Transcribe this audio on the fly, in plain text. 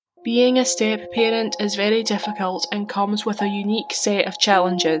Being a step-parent is very difficult and comes with a unique set of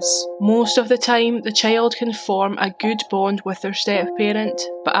challenges. Most of the time, the child can form a good bond with their step-parent,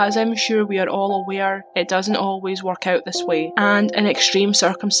 but as I'm sure we are all aware, it doesn't always work out this way, and in extreme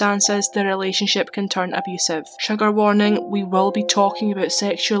circumstances, the relationship can turn abusive. Trigger warning, we will be talking about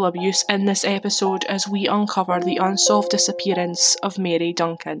sexual abuse in this episode as we uncover the unsolved disappearance of Mary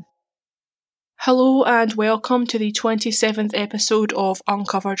Duncan. Hello and welcome to the 27th episode of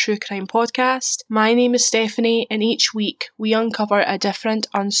Uncover True Crime Podcast. My name is Stephanie and each week we uncover a different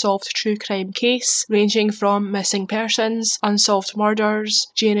unsolved true crime case ranging from missing persons, unsolved murders,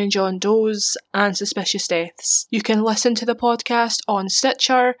 Jane and John Does and suspicious deaths. You can listen to the podcast on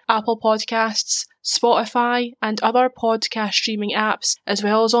Stitcher, Apple Podcasts, Spotify and other podcast streaming apps, as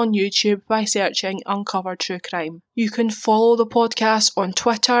well as on YouTube by searching Uncover True Crime. You can follow the podcast on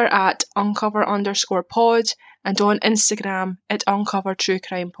Twitter at uncover_pod and on Instagram at Uncover True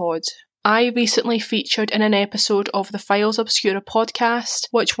Crime Pod. I recently featured in an episode of the Files Obscura podcast,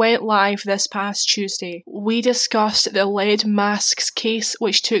 which went live this past Tuesday. We discussed the lead masks case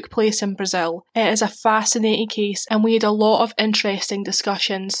which took place in Brazil. It is a fascinating case and we had a lot of interesting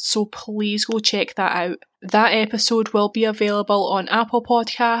discussions, so please go check that out. That episode will be available on Apple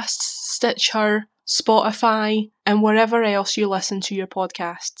Podcasts, Stitcher, Spotify, and wherever else you listen to your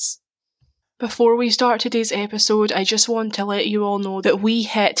podcasts. Before we start today's episode, I just want to let you all know that we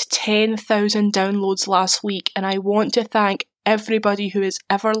hit 10,000 downloads last week, and I want to thank everybody who has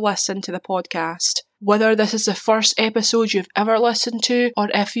ever listened to the podcast. Whether this is the first episode you've ever listened to, or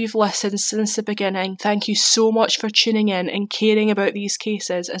if you've listened since the beginning, thank you so much for tuning in and caring about these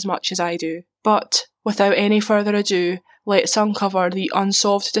cases as much as I do. But without any further ado, let's uncover the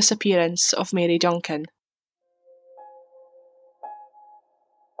unsolved disappearance of Mary Duncan.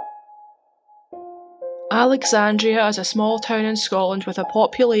 Alexandria is a small town in Scotland with a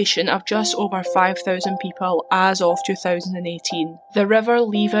population of just over 5,000 people as of 2018. The River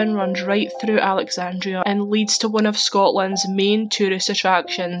Leven runs right through Alexandria and leads to one of Scotland's main tourist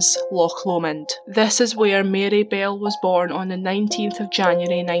attractions, Loch Lomond. This is where Mary Bell was born on the 19th of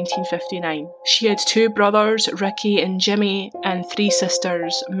January 1959. She had two brothers, Ricky and Jimmy, and three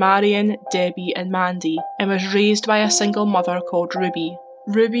sisters, Marion, Debbie and Mandy, and was raised by a single mother called Ruby.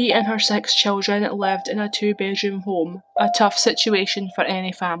 Ruby and her 6 children lived in a 2-bedroom home, a tough situation for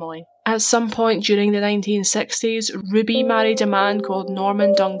any family. At some point during the 1960s, Ruby married a man called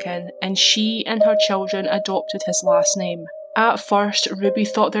Norman Duncan, and she and her children adopted his last name. At first, Ruby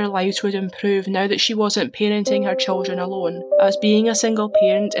thought their lives would improve now that she wasn't parenting her children alone, as being a single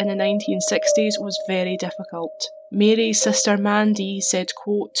parent in the 1960s was very difficult. Mary's sister Mandy said,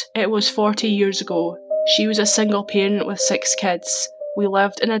 quote, "It was 40 years ago. She was a single parent with 6 kids. We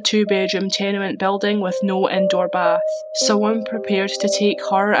lived in a 2-bedroom tenement building with no indoor bath. Someone prepared to take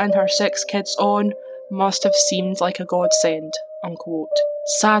her and her 6 kids on must have seemed like a godsend," unquote.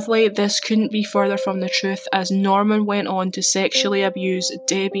 Sadly, this couldn't be further from the truth as Norman went on to sexually abuse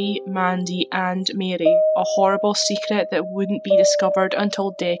Debbie, Mandy and Mary, a horrible secret that wouldn't be discovered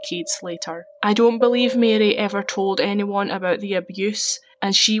until decades later. I don't believe Mary ever told anyone about the abuse,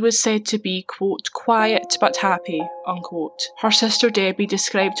 and she was said to be, quote, "quiet but happy," unquote. Her sister Debbie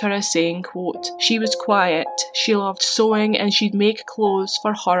described her as saying, quote, "She was quiet, she loved sewing and she'd make clothes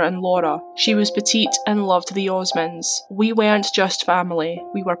for her and Laura. She was petite and loved the Osmonds. We weren't just family,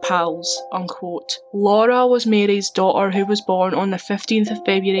 we were pals," unquote. Laura was Mary's daughter who was born on the 15th of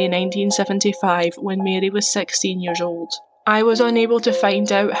February 1975 when Mary was 16 years old. I was unable to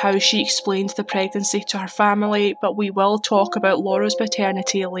find out how she explained the pregnancy to her family, but we will talk about Laura's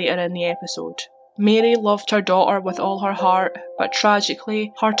paternity later in the episode. Mary loved her daughter with all her heart, but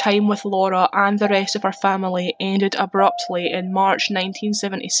tragically, her time with Laura and the rest of her family ended abruptly in March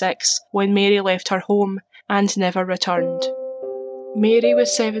 1976 when Mary left her home and never returned. Mary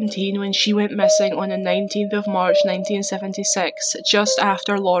was 17 when she went missing on the 19th of March 1976, just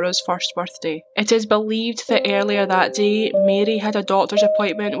after Laura's first birthday. It is believed that earlier that day, Mary had a doctor's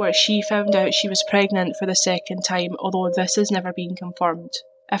appointment where she found out she was pregnant for the second time, although this has never been confirmed.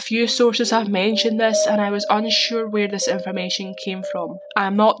 A few sources have mentioned this and I was unsure where this information came from. I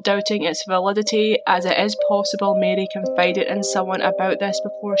am not doubting its validity as it is possible Mary confided in someone about this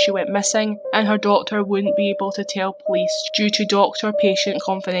before she went missing and her doctor wouldn't be able to tell police due to doctor-patient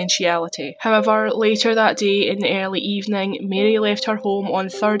confidentiality. However, later that day in the early evening, Mary left her home on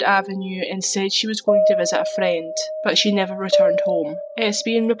 3rd Avenue and said she was going to visit a friend, but she never returned home. It's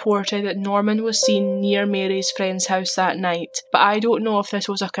been reported that Norman was seen near Mary's friend's house that night, but I don't know if this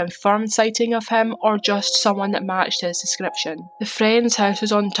was was a confirmed sighting of him or just someone that matched his description. The friend's house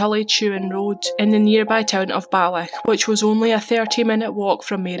was on Tully Chewin Road in the nearby town of Balloch, which was only a 30-minute walk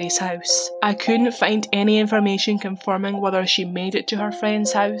from Mary's house. I couldn't find any information confirming whether she made it to her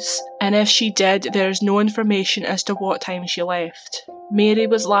friend's house, and if she did, there is no information as to what time she left. Mary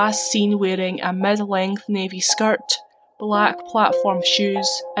was last seen wearing a mid-length navy skirt, black platform shoes,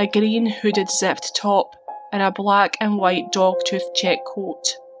 a green hooded zipped top, and a black and white dog-tooth check coat.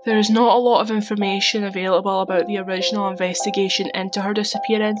 There is not a lot of information available about the original investigation into her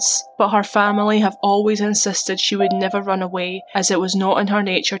disappearance, but her family have always insisted she would never run away, as it was not in her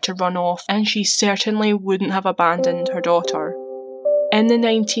nature to run off, and she certainly wouldn't have abandoned her daughter. In the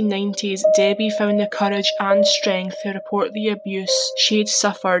 1990s, Debbie found the courage and strength to report the abuse she had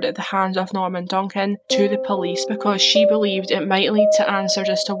suffered at the hands of Norman Duncan to the police because she believed it might lead to answers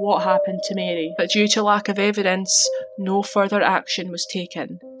as to what happened to Mary, but due to lack of evidence, no further action was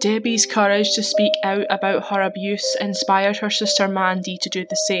taken. Debbie's courage to speak out about her abuse inspired her sister Mandy to do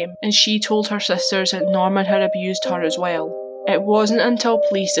the same, and she told her sisters that Norman had abused her as well. It wasn't until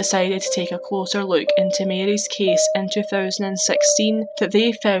police decided to take a closer look into Mary's case in 2016 that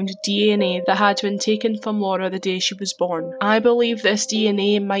they found DNA that had been taken from Laura the day she was born. I believe this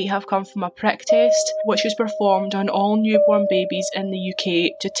DNA might have come from a prick test, which is performed on all newborn babies in the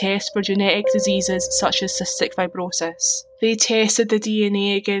UK to test for genetic diseases such as cystic fibrosis. They tested the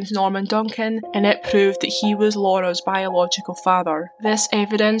DNA against Norman Duncan, and it proved that he was Laura's biological father. This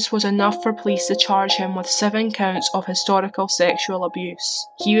evidence was enough for police to charge him with 7 counts of historical sexual abuse.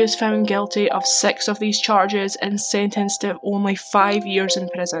 He was found guilty of 6 of these charges and sentenced to only 5 years in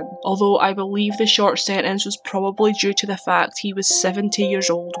prison, although I believe the short sentence was probably due to the fact he was 70 years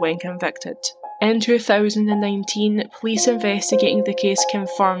old when convicted. In 2019, police investigating the case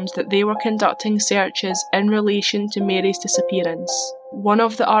confirmed that they were conducting searches in relation to Mary's disappearance. One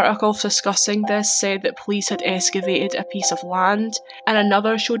of the articles discussing this said that police had excavated a piece of land, and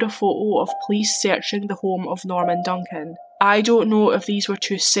another showed a photo of police searching the home of Norman Duncan. I don't know if these were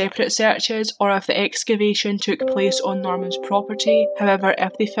 2 separate searches or if the excavation took place on Norman's property. However,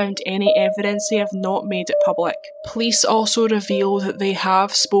 if they found any evidence, they have not made it public. Police also revealed that they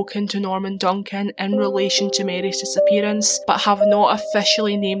have spoken to Norman Duncan in relation to Mary's disappearance, but have not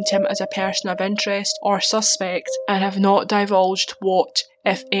officially named him as a person of interest or suspect, and have not divulged what,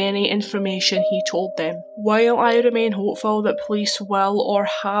 if any, information he told them. While I remain hopeful that police will or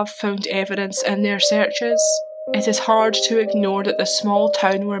have found evidence in their searches, it is hard to ignore that the small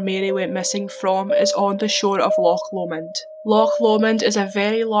town where Mary went missing from is on the shore of Loch Lomond. Loch Lomond is a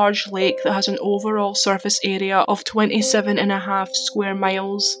very large lake that has an overall surface area of 27.5 square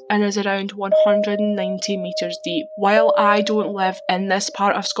miles and is around 190 metres deep. While I don't live in this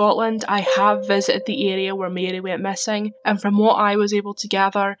part of Scotland, I have visited the area where Mary went missing, and from what I was able to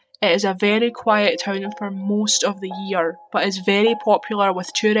gather, it is a very quiet town for most of the year, but is very popular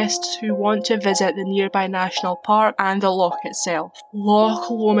with tourists who want to visit the nearby national park and the loch itself.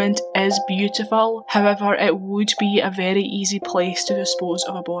 Loch Lomond is beautiful, however it would be a very easy place to dispose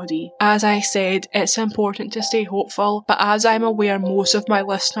of a body. As I said, it's important to stay hopeful, but as I'm aware most of my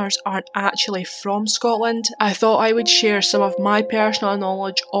listeners aren't actually from Scotland, I thought I would share some of my personal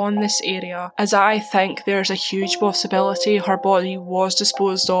knowledge on this area, as I think there's a huge possibility her body was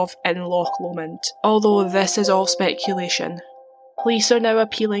disposed of in Loch Lomond, although this is all speculation. Police are now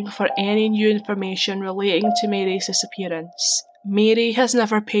appealing for any new information relating to Mary's disappearance. Mary has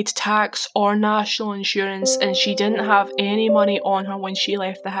never paid tax or national insurance, and she didn't have any money on her when she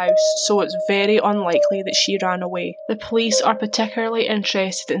left the house, so it's very unlikely that she ran away. The police are particularly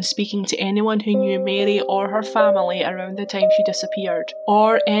interested in speaking to anyone who knew Mary or her family around the time she disappeared,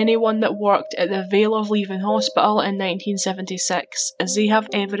 or anyone that worked at the Vale of Leven Hospital in 1976, as they have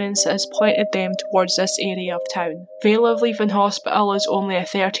evidence that has pointed them towards this area of town. Vale of Leven Hospital is only a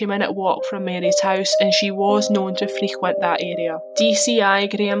 30-minute walk from Mary's house, and she was known to frequent that area. DCI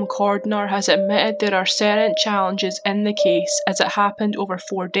Graham Cordner has admitted there are certain challenges in the case as it happened over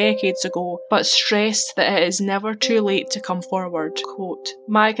 4 decades ago, but stressed that it is never too late to come forward. Quote,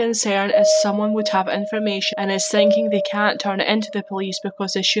 "My concern is someone would have information and is thinking they can't turn it into the police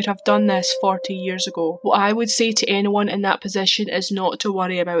because they should have done this 40 years ago. What I would say to anyone in that position is not to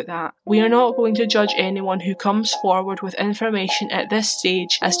worry about that. We are not going to judge anyone who comes forward with information at this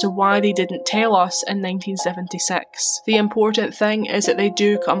stage as to why they didn't tell us in 1976. The important important thing is that they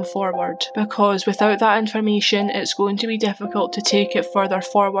do come forward, because without that information it's going to be difficult to take it further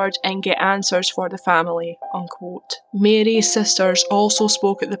forward and get answers for the family, unquote. Mary's sisters also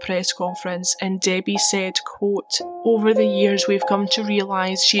spoke at the press conference, and Debbie said, quote, "Over the years we've come to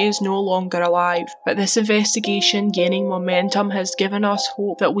realise she is no longer alive, but this investigation gaining momentum has given us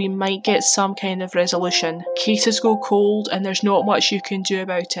hope that we might get some kind of resolution. Cases go cold and there's not much you can do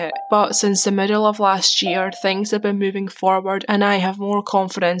about it, but since the middle of last year things have been moving forward and I have more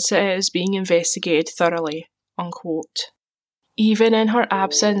confidence that it is being investigated thoroughly," unquote. Even in her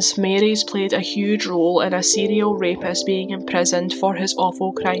absence, Mary's played a huge role in a serial rapist being imprisoned for his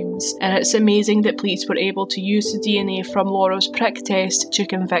awful crimes, and it's amazing that police were able to use the DNA from Laura's prick test to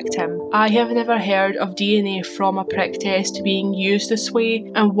convict him. I have never heard of DNA from a prick test being used this way,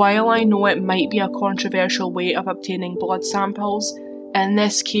 and while I know it might be a controversial way of obtaining blood samples, in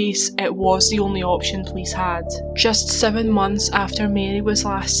this case, it was the only option police had. Just 7 months after Mary was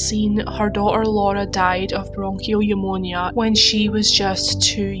last seen, her daughter Laura died of bronchial pneumonia when she was just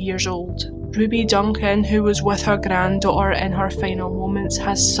 2 years old. Ruby Duncan, who was with her granddaughter in her final moments,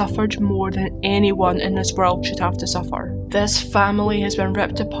 has suffered more than anyone in this world should have to suffer. This family has been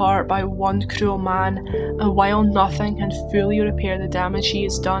ripped apart by one cruel man, and while nothing can fully repair the damage he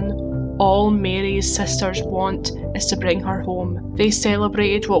has done, all Mary's sisters want is to bring her home. They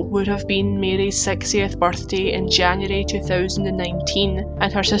celebrated what would have been Mary's 60th birthday in January 2019,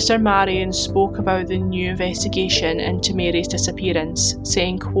 and her sister Marion spoke about the new investigation into Mary's disappearance,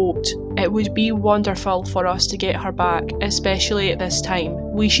 saying, quote, "It would be wonderful for us to get her back, especially at this time.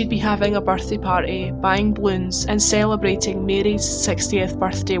 We should be having a birthday party, buying balloons, and celebrating Mary's 60th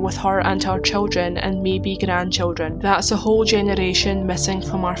birthday with her and her children and maybe grandchildren. That's a whole generation missing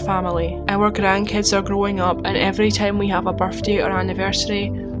from our family. Our grandkids are growing up, and every time we have a birthday or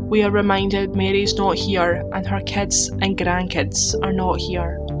anniversary, we are reminded Mary's not here and her kids and grandkids are not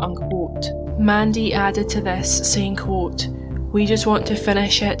here," unquote. Mandy added to this, saying, quote, "We just want to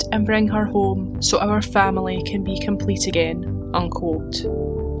finish it and bring her home so our family can be complete again," unquote.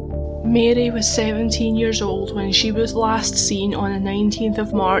 Mary was 17 years old when she was last seen on the 19th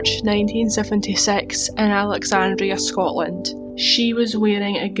of March 1976 in Alexandria, Scotland. She was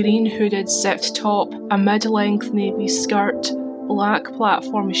wearing a green hooded zipped top, a mid-length navy skirt, black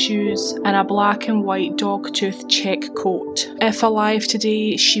platform shoes, and a black and white dogtooth check coat. If alive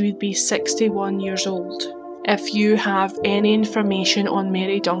today, she would be 61 years old. If you have any information on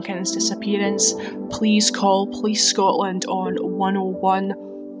Mary Duncan's disappearance, please call Police Scotland on 101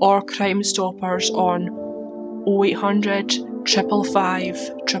 or Crime Stoppers on 0800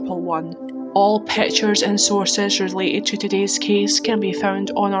 555 111. All pictures and sources related to today's case can be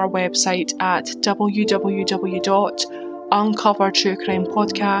found on our website at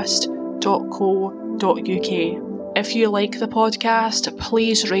www.uncovertruecrimepodcast.co.uk. If you like the podcast,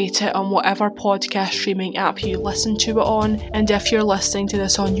 please rate it on whatever podcast streaming app you listen to it on, and if you're listening to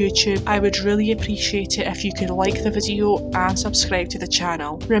this on YouTube, I would really appreciate it if you could like the video and subscribe to the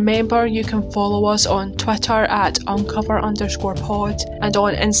channel. Remember, you can follow us on Twitter at uncover_pod and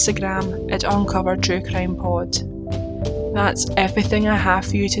on Instagram at uncovertruecrimepod. That's everything I have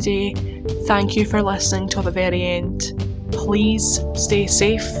for you today. Thank you for listening till the very end. Please stay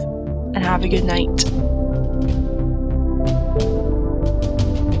safe and have a good night.